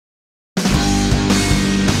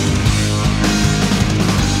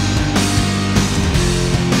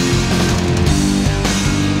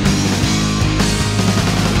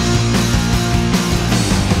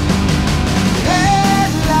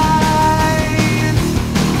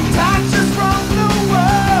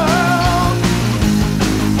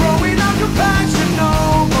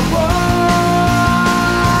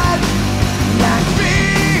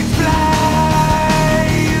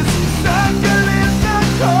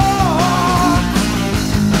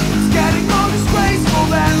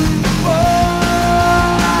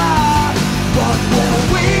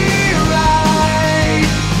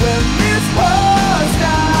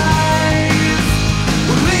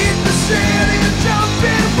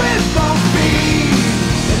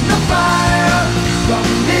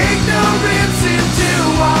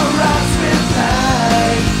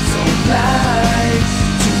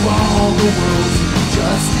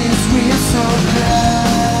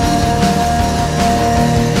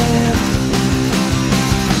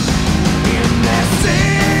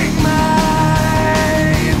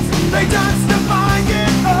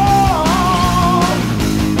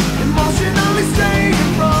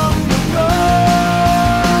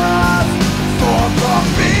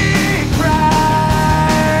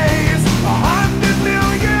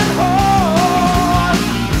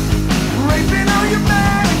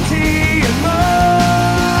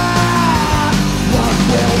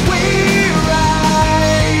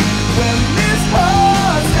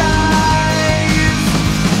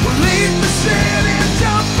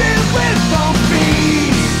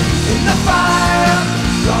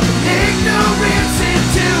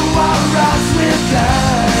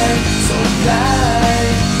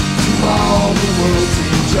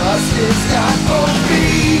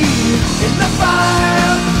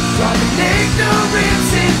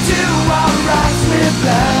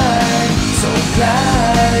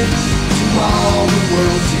all the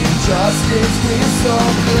world's injustice we're so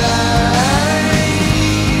blind.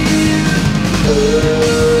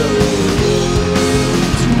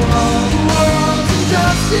 To all the world's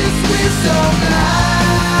injustice we're so blind.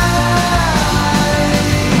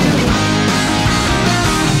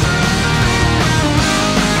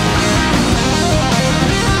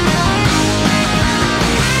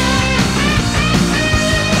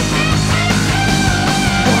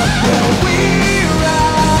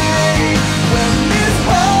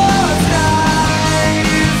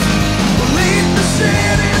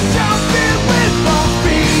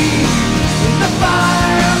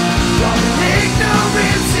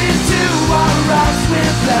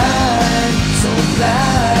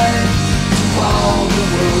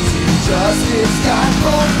 Justice got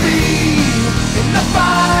for me in the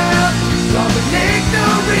fire, dropping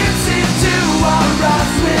ignorance into our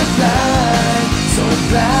eyes. We're blind, so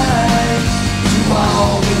blind to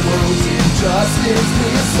all the world's injustice.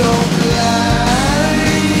 We're so